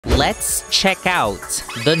Let's check out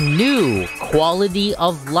the new quality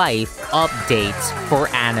of life updates for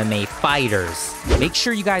anime fighters. Make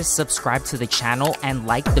sure you guys subscribe to the channel and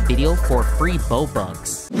like the video for free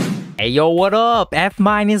Bobucks. Hey yo, what up? F-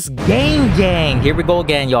 Gang. Here we go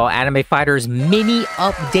again, y'all. Anime Fighters mini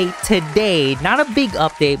update today. Not a big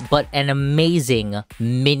update, but an amazing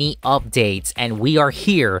mini update. And we are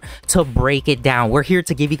here to break it down. We're here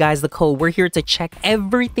to give you guys the code. We're here to check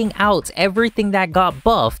everything out, everything that got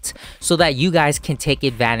buffed, so that you guys can take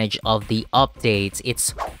advantage of the updates. It's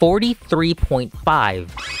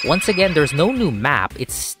 43.5. Once again, there's no new map.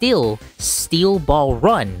 It's still Steel Ball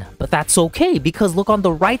Run, but that's okay because look on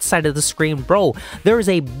the right side of the screen, bro. There is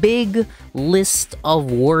a big list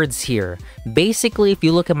of words here. Basically, if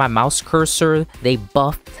you look at my mouse cursor, they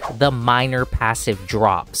buffed the minor passive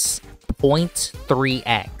drops.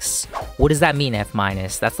 0.3x. What does that mean, F-?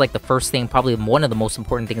 That's like the first thing, probably one of the most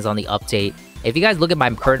important things on the update. If you guys look at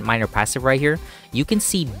my current minor passive right here, you can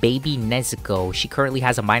see Baby Nezuko. She currently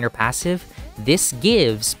has a minor passive. This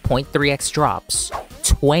gives 0.3x drops,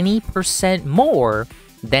 20% more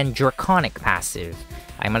than Draconic passive.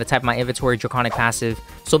 I'm going to type in my inventory Draconic passive.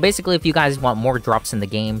 So basically, if you guys want more drops in the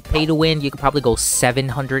game, pay to win, you could probably go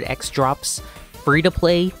 700x drops. Free to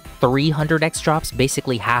play, 300x drops,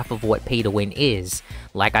 basically half of what pay to win is.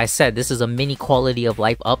 Like I said, this is a mini quality of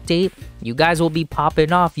life update. You guys will be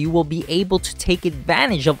popping off. You will be able to take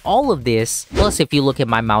advantage of all of this. Plus, if you look at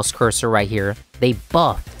my mouse cursor right here, they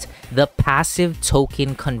buffed the passive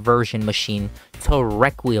token conversion machine to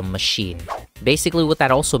Requiem machine. Basically, what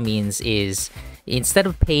that also means is instead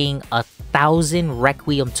of paying 1,000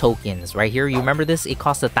 Requiem tokens, right here, you remember this? It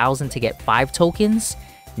cost 1,000 to get 5 tokens.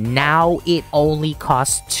 Now it only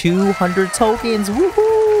costs 200 tokens.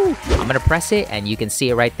 Woohoo! I'm gonna press it and you can see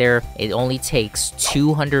it right there. It only takes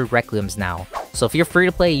 200 Requiems now. So if you're free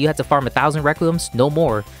to play, you have to farm 1,000 Requiems, no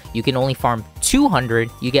more. You can only farm 200,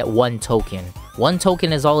 you get 1 token. 1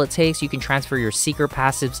 token is all it takes. You can transfer your secret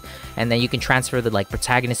passives, and then you can transfer the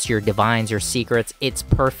protagonists to your divines, your secrets. It's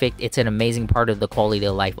perfect. It's an amazing part of the quality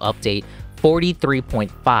of life update.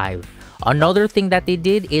 43.5. Another thing that they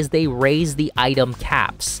did is they raised the item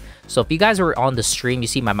caps. So if you guys were on the stream, you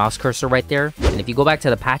see my mouse cursor right there. And if you go back to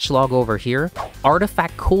the patch log over here,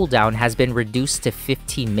 artifact cooldown has been reduced to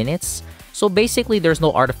 15 minutes. So basically, there's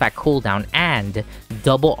no artifact cooldown, and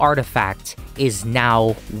double artifact is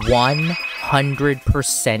now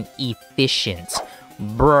 100% efficient.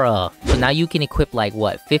 Bruh. So now you can equip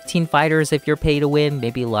 15 fighters if you're pay to win,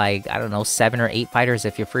 maybe I don't know, 7 or 8 fighters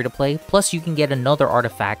if you're free to play. Plus you can get another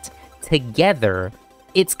artifact together.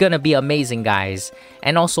 It's gonna be amazing, guys.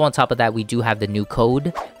 And also on top of that, we do have the new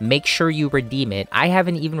code. Make sure you redeem it. I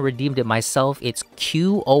haven't even redeemed it myself. It's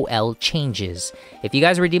QOL changes. If you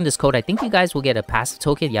guys redeem this code, I think you guys will get a passive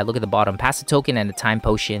token. Yeah, look at the bottom. Passive token and a time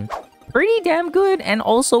potion. Pretty damn good. And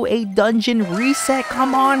also a dungeon reset.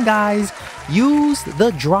 Come on, guys. Use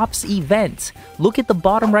the drops event. Look at the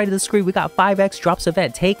bottom right of the screen. We got 5x drops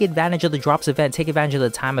event. Take advantage of the drops event. Take advantage of the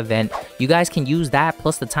time event. You guys can use that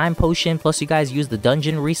plus the time potion. Plus you guys use the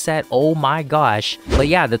dungeon reset. Oh my gosh. But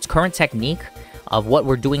yeah, the current technique of what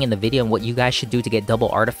we're doing in the video and what you guys should do to get double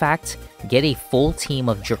artifact, get a full team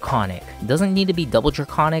of Draconic. It doesn't need to be double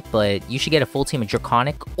Draconic, but you should get a full team of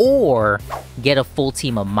Draconic or get a full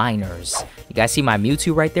team of Miners. You guys see my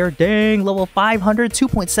Mewtwo right there? Dang, level 500,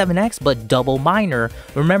 2.7x, but double Miner.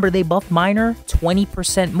 Remember, they buffed Miner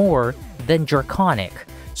 20% more than Draconic.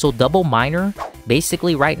 So double Miner,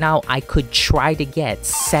 basically right now, I could try to get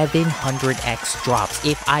 700x drops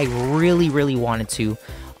if I really wanted to.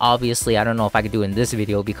 Obviously, I don't know if I could do it in this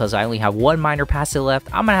video because I only have 1 minor passive left.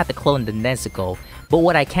 I'm gonna have to clone the Nezuko. But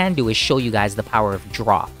what I can do is show you guys the power of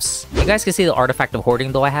drops. You guys can see the artifact of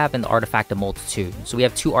hoarding though I have and the artifact of multitude. So we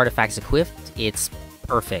have 2 artifacts equipped. It's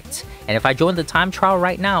perfect. And if I join the time trial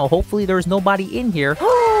right now, hopefully there's nobody in here.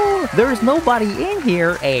 There's nobody in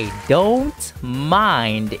here. Hey, don't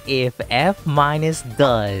mind if F-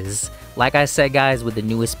 does. Like I said, guys, with the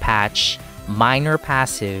newest patch, minor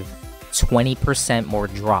passive, 20% more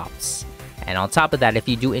drops. And on top of that, if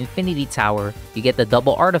you do Infinity Tower, you get the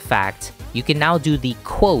double artifact. You can now do the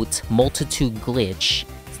quote multitude glitch.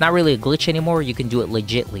 It's not really a glitch anymore, you can do it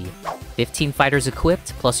legitly. 15 fighters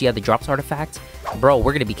equipped, plus you have the drops artifact. Bro,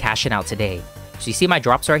 we're gonna be cashing out today. So you see my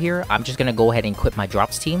drops right here? I'm just gonna go ahead and equip my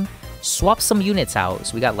drops team. Swap some units out.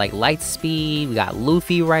 So we got Lightspeed, we got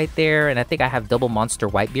Luffy right there, and I think I have double Monster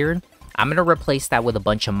Whitebeard. I'm gonna replace that with a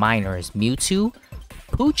bunch of miners. Mewtwo,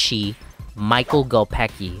 Poochie, Michael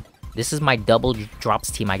Gulpeki. This is my double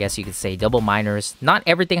drops team, I guess you could say. Double miners. Not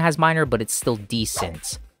everything has miner, but it's still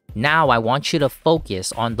decent. Now, I want you to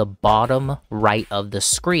focus on the bottom right of the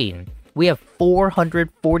screen. We have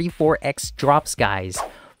 444x drops, guys.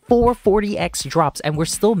 440x drops, and we're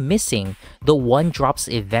still missing the 1 drops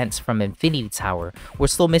events from Infinity Tower. We're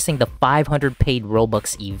still missing the 500 paid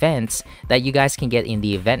Robux events that you guys can get in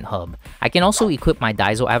the event hub. I can also equip my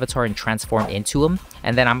Daizo avatar and transform into him,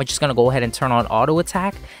 and then I'm just gonna go ahead and turn on auto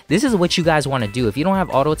attack. This is what you guys want to do. If you don't have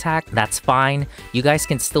auto attack, that's fine. You guys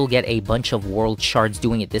can still get a bunch of world shards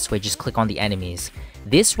doing it this way. Just click on the enemies.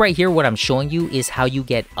 This right here, what I'm showing you, is how you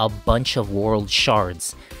get a bunch of world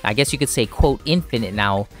shards. I guess you could say, quote, infinite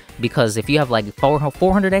now, because if you have like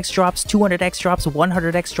 400x drops, 200x drops,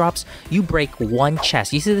 100x drops, you break one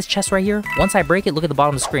chest. You see this chest right here? Once I break it, look at the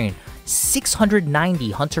bottom of the screen. 690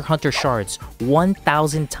 Hunter x Hunter shards,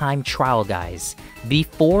 1,000 time trial, guys.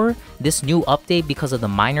 Before this new update, because of the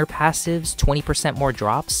minor passives, 20% more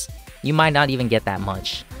drops, you might not even get that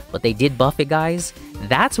much. But they did buff it, guys.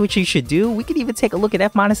 That's what you should do. We could even take a look at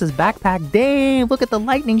F-Minus's backpack. Dang, look at the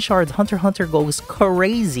lightning shards. Hunter x Hunter goes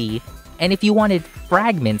crazy. And if you wanted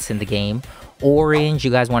fragments in the game, orange,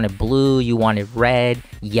 you guys wanted blue, you wanted red,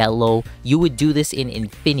 yellow, you would do this in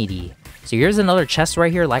Infinity. So here's another chest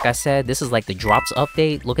right here. Like I said, this is like the drops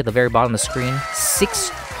update. Look at the very bottom of the screen.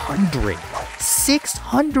 600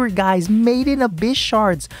 guys, Maiden Abyss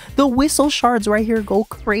shards. The whistle shards right here go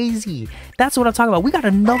crazy. That's what I'm talking about. We got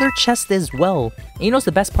another chest as well. And you know what's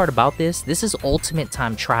the best part about this? This is ultimate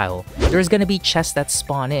time trial. There's gonna be chests that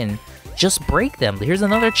spawn in. Just break them. Here's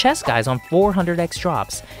another chest, guys, on 400x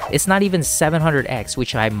drops. It's not even 700x,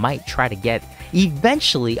 which I might try to get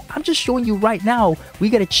eventually. I'm just showing you right now. We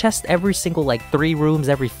get a chest every single like 3 rooms,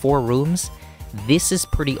 every 4 rooms. This is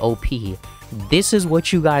pretty OP. This is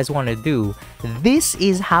what you guys want to do. This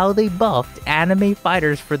is how they buffed anime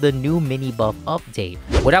fighters for the new mini buff update.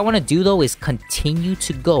 What I want to do though is continue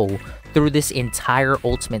to go through this entire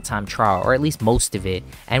ultimate time trial, or at least most of it,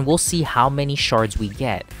 and we'll see how many shards we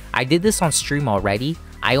get. I did this on stream already.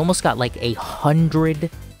 I almost got like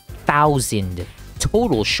 100,000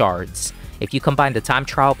 total shards. If you combine the time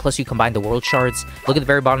trial plus you combine the world shards, look at the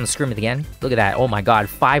very bottom of the screen again. Look at that. Oh my god,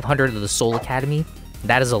 500 of the Soul Academy.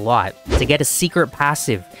 That is a lot. To get a secret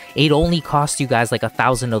passive, it only costs you guys like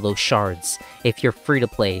 1,000 of those shards if you're free to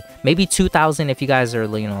play. Maybe 2,000 if you guys are,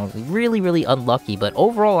 you know, really unlucky. But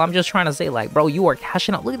overall, I'm just trying to say, like, bro, you are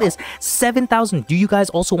cashing out. Look at this, 7,000. Do you guys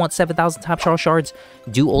also want 7,000 time trial shards?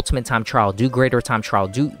 Do ultimate time trial, do greater time trial,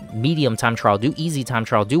 do medium time trial, do easy time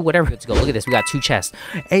trial, do whatever. Let's go. Look at this. We got 2 chests.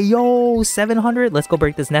 Hey, yo, 700. Let's go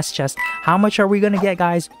break this next chest. How much are we gonna get,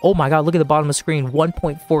 guys? Oh my god, look at the bottom of the screen.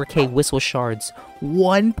 1.4k whistle shards.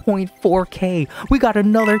 1.4k. We got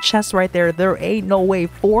another chest right there. There ain't no way.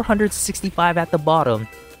 465 at the bottom.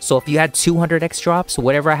 So if you had 200x drops,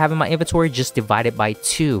 whatever I have in my inventory, just divide it by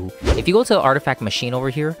 2. If you go to the artifact machine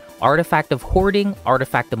over here, artifact of hoarding,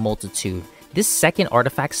 artifact of multitude. This second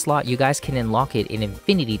artifact slot, you guys can unlock it in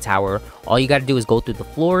Infinity Tower. All you gotta do is go through the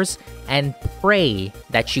floors and pray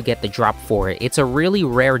that you get the drop for it. It's a really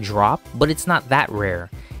rare drop, but it's not that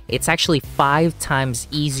rare. It's actually 5 times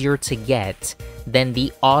easier to get than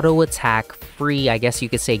the auto attack free, I guess you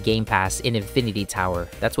could say, game pass in Infinity Tower.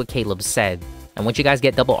 That's what Caleb said. And once you guys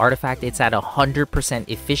get double artifact, it's at 100%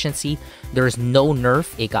 efficiency. There's no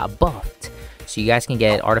nerf, it got buffed. So you guys can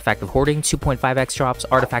get artifact of hoarding, 2.5x drops,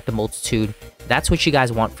 artifact of multitude. That's what you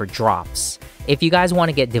guys want for drops. If you guys want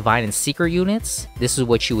to get divine and secret units, this is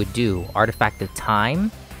what you would do. Artifact of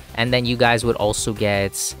time, and then you guys would also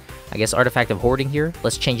get, I guess, artifact of hoarding here.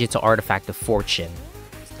 Let's change it to artifact of fortune.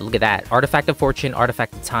 Look at that. Artifact of fortune,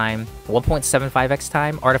 artifact of time, 1.75x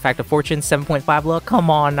time, artifact of fortune, 7.5 luck. Come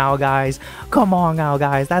on now, guys. Come on now,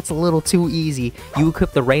 guys. That's a little too easy. You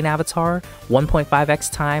equip the rain avatar,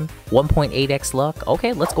 1.5x time, 1.8x luck.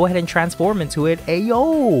 Okay, let's go ahead and transform into it.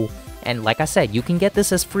 Ayo! And like I said, you can get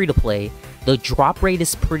this as free to play. The drop rate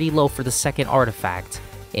is pretty low for the second artifact.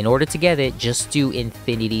 In order to get it, just do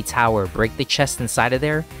Infinity Tower. Break the chest inside of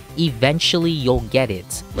there. Eventually, you'll get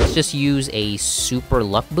it. Let's just use a super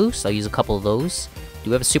luck boost. I'll use a couple of those. Do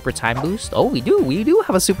we have a super time boost? Oh, we do. We do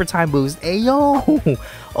have a super time boost. Ayo!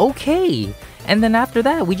 Okay. And then after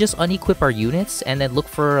that, we just unequip our units and then look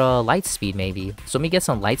for light speed maybe. So let me get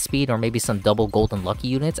some light speed or maybe some double golden lucky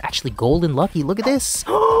units. Actually, golden lucky. Look at this.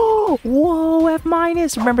 Whoa, F-.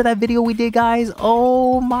 Remember that video we did, guys?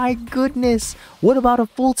 Oh my goodness. What about a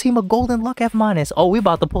full team of golden luck F-? Oh, we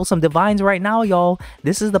about to pull some divines right now, y'all.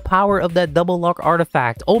 This is the power of that double luck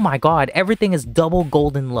artifact. Oh my god, everything is double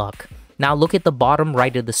golden luck. Now look at the bottom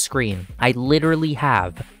right of the screen. I literally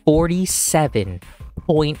have 47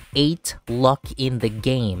 0.8 luck in the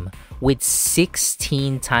game with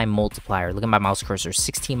 16 time multiplier. Look at my mouse cursor,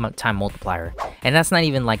 16 time multiplier. And that's not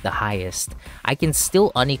even like the highest. I can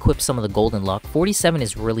still unequip some of the golden luck. 47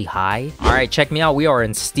 is really high. All right, check me out. We are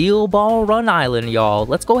in Steel Ball Run Island, y'all.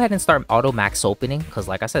 Let's go ahead and start auto max opening, because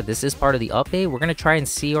like I said, this is part of the update. We're gonna try and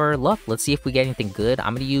see our luck. Let's see if we get anything good.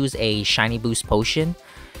 I'm gonna use a shiny boost potion,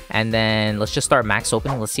 and then let's just start max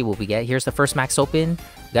opening. Let's see what we get. Here's the first max open.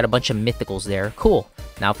 We got a bunch of mythicals there. Cool.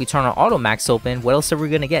 Now if we turn on auto max open, what else are we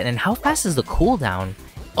gonna get? And how fast is the cooldown?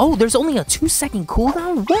 Oh, there's only a 2-second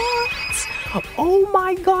cooldown? What? Oh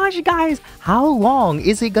my gosh, guys. How long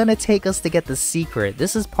is it gonna take us to get the secret?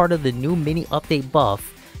 This is part of the new mini update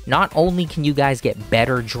buff. Not only can you guys get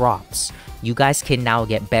better drops, you guys can now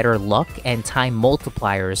get better luck and time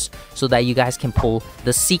multipliers so that you guys can pull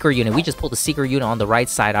the seeker unit. We just pulled the seeker unit on the right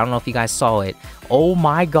side. I don't know if you guys saw it. Oh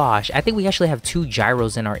my gosh. I think we actually have 2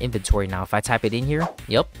 gyros in our inventory now. If I type it in here,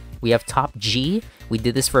 yep. We have top G. We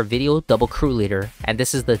did this for a video, double crew leader. And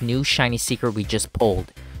this is the new shiny secret we just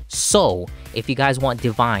pulled. So, if you guys want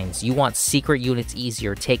divines, you want secret units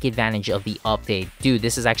easier, take advantage of the update. Dude,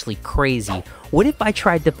 this is actually crazy. What if I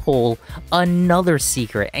tried to pull another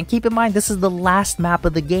secret? And keep in mind, this is the last map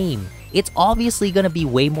of the game. It's obviously going to be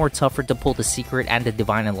way more tougher to pull the secret and the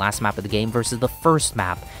divine in the last map of the game versus the first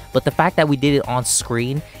map. But the fact that we did it on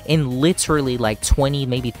screen in literally like 20,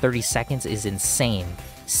 maybe 30 seconds is insane.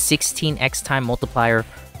 16x time multiplier,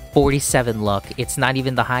 47 luck. It's not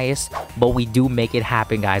even the highest, but we do make it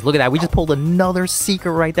happen, guys. Look at that. We just pulled another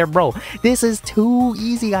secret right there, bro. This is too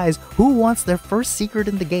easy, guys. Who wants their first secret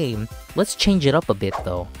in the game? Let's change it up a bit,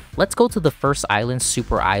 though. Let's go to the first island,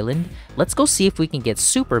 Super Island. Let's go see if we can get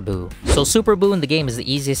Super Boo. So Super Boo in the game is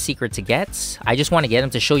the easiest secret to get. I just want to get him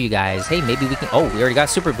to show you guys. Hey, maybe we can... Oh, we already got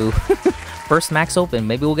Super Boo. First max open.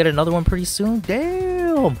 Maybe we'll get another one pretty soon.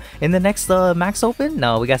 Damn. In the next max open?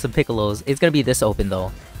 No, we got some Piccolos. It's going to be this open,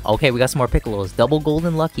 though. Okay, we got some more Piccolos. Double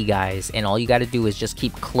golden lucky, guys. And all you got to do is just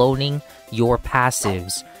keep cloning your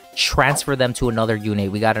passives. Transfer them to another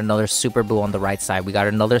unit. We got another Super Boo on the right side. We got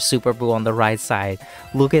another Super Boo on the right side.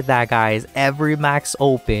 Look at that, guys. Every max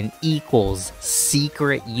open equals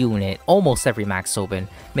secret unit. Almost every max open.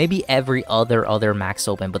 Maybe every other max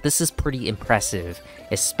open. But this is pretty impressive.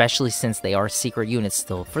 Especially since they are secret units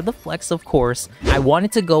still. For the flex, of course, I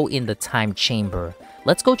wanted to go in the time chamber.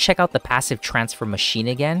 Let's go check out the passive transfer machine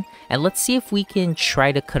again, and let's see if we can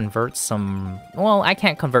try to convert some... Well, I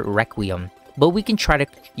can't convert Requiem, but we can try to,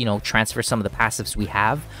 you know, transfer some of the passives we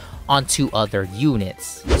have onto other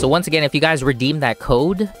units. So once again, if you guys redeem that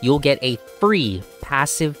code, you'll get a free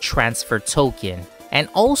passive transfer token. And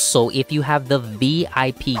also, if you have the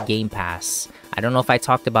VIP Game Pass, I don't know if I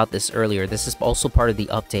talked about this earlier, this is also part of the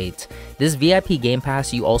update. This VIP Game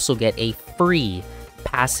Pass, you also get a free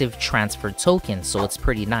passive transfer token, so it's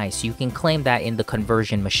pretty nice. You can claim that in the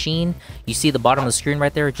conversion machine. You see the bottom of the screen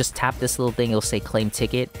right there, just tap this little thing, it'll say claim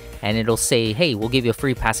ticket, and it'll say, hey, we'll give you a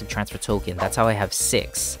free passive transfer token. That's how I have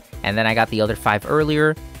 6. And then I got the other 5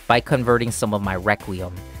 earlier by converting some of my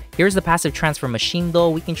Requiem. Here's the passive transfer machine, though.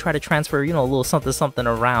 We can try to transfer, you know, a little something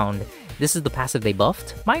around. This is the passive they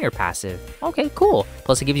buffed. Minor passive. Okay, cool.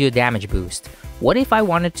 Plus it gives you a damage boost. What if I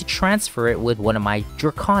wanted to transfer it with one of my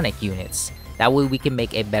Draconic units? That way we can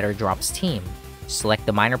make a better drops team. Select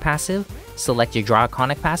the minor passive, select your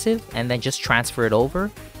Draconic passive, and then just transfer it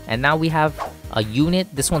over. And now we have a unit.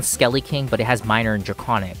 This one's Skelly King, but it has minor and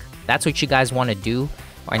Draconic. That's what you guys want to do.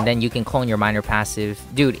 And then you can clone your minor passive.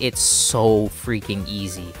 Dude, it's so freaking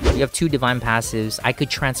easy. You have 2 divine passives. I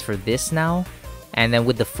could transfer this now. And then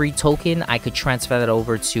with the free token, I could transfer that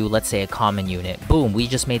over to, let's say, a common unit. Boom, we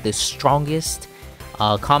just made the strongest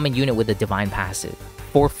common unit with a divine passive.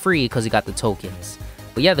 For free because you got the tokens.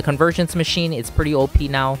 But yeah, the conversions machine, it's pretty OP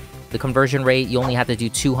now. The conversion rate, you only have to do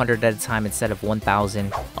 200 at a time instead of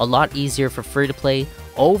 1000. A lot easier for free to play.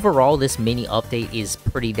 Overall, this mini update is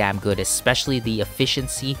pretty damn good, especially the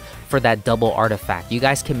efficiency for that double artifact. You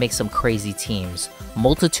guys can make some crazy teams.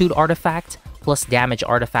 Multitude artifact plus damage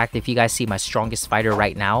artifact. If you guys see my strongest fighter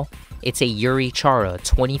right now, it's a Yuri Chara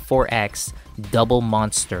 24x double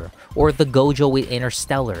monster, or the Gojo with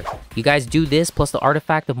Interstellar. You guys do this plus the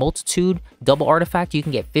artifact of multitude, double artifact, you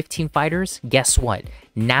can get 15 fighters. Guess what?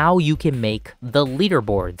 Now you can make the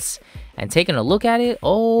leaderboards. And taking a look at it,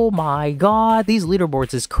 oh my god, these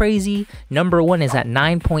leaderboards is crazy. Number 1 is at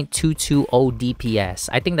 9.220 DPS.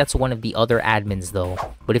 I think that's one of the other admins though.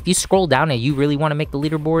 But if you scroll down and you really want to make the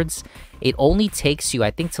leaderboards, it only takes you,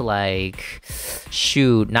 I think, to like,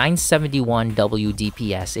 shoot, 971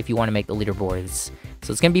 WDPS if you want to make the leaderboards.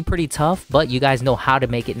 So it's gonna be pretty tough, but you guys know how to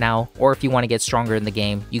make it now. Or if you want to get stronger in the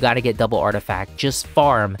game, you got to get double artifact. Just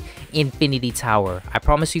farm Infinity Tower. I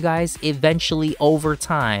promise you guys, eventually over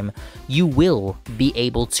time, you will be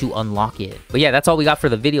able to unlock it. But yeah, that's all we got for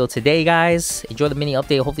the video today, guys. Enjoy the mini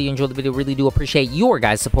update. Hopefully you enjoyed the video. Really do appreciate your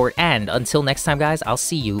guys' support. And until next time, guys, I'll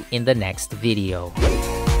see you in the next video.